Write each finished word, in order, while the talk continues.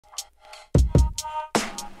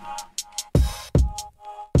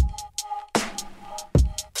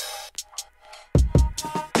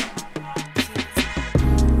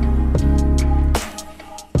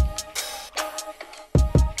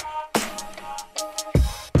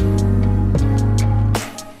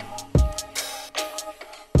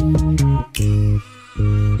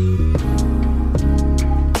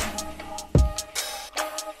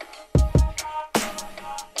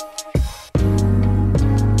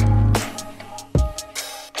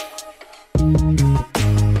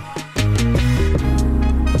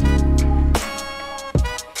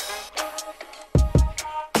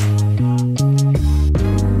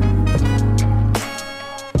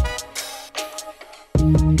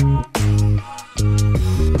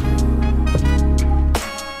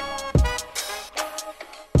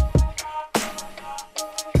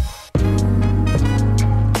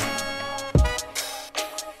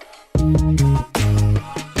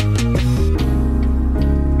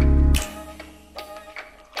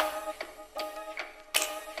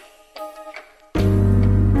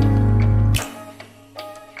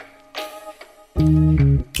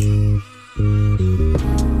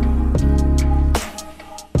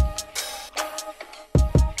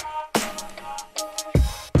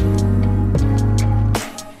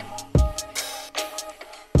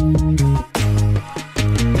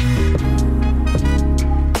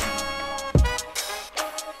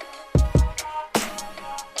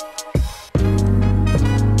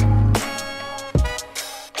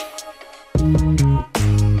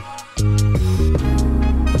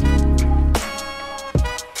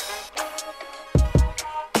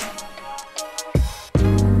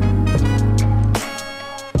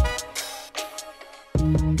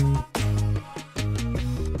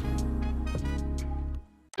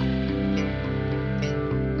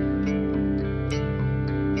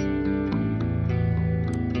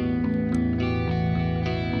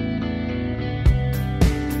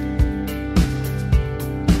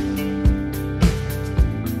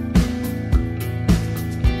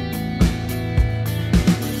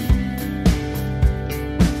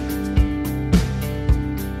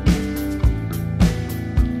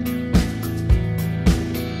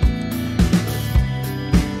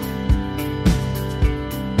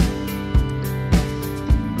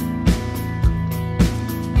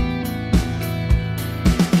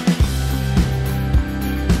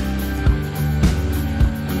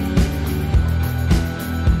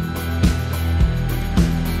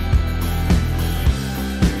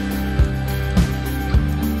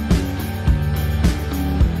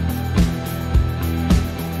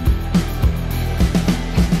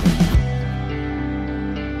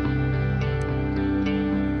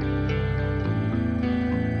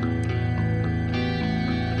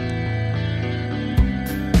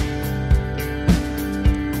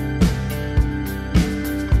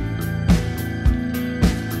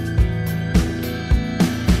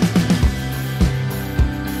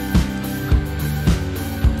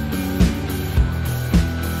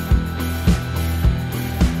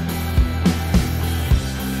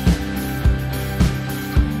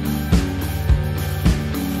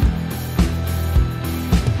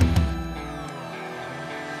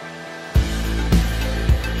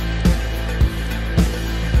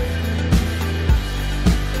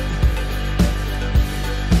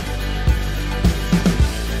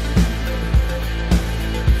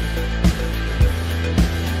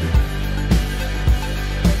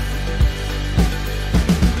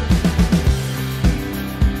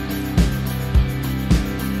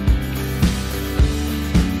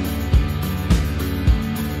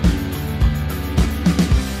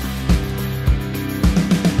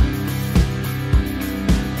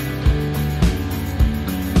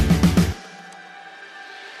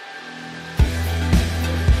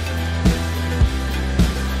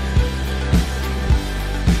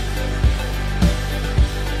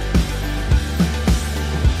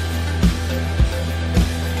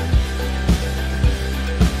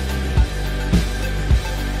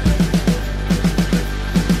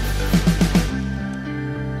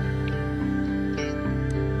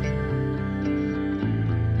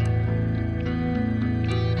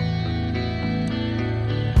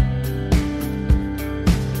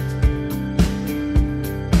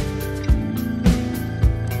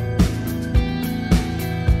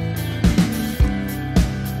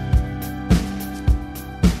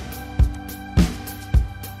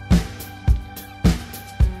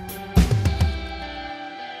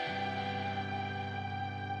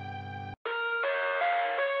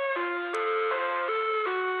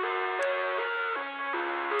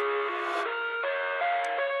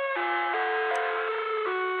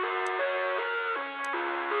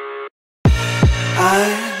I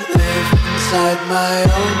live inside my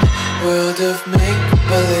own world of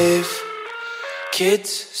make-believe.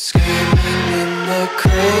 Kids screaming in their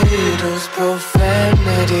cradles,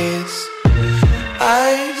 profanities.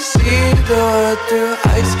 I see the world through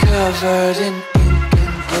ice covered in ink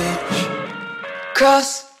and bleach.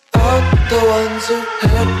 Cross out the ones who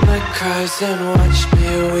heard my cries and watched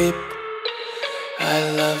me weep.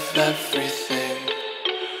 I love everything.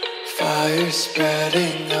 Fire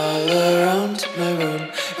spreading all around my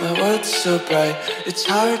room. My world's so bright, it's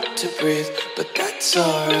hard to breathe, but that's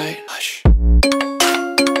alright. Hush.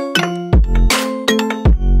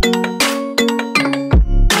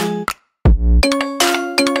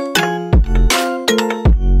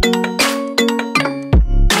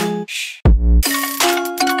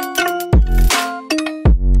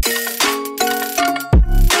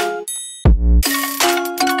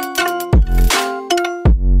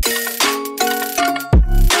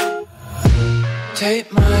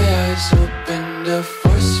 Take my eyes open to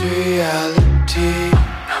force reality.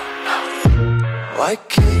 Why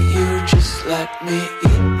can't you just let me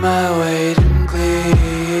eat my weight in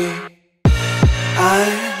glee? I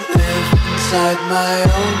live inside my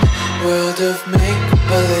own world of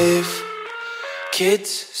make-believe.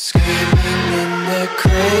 Kids screaming in their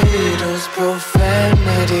cradles,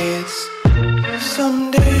 profanities.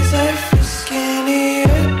 Some days I feel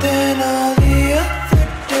skinnier than all the other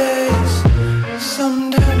days.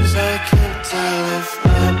 Sometimes I can't tell if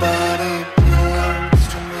my body belongs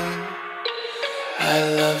to me. I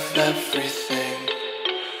love everything.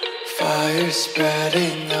 Fire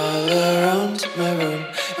spreading all around my room.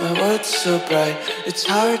 My world's so bright, it's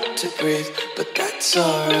hard to breathe, but that's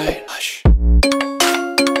alright. Hush.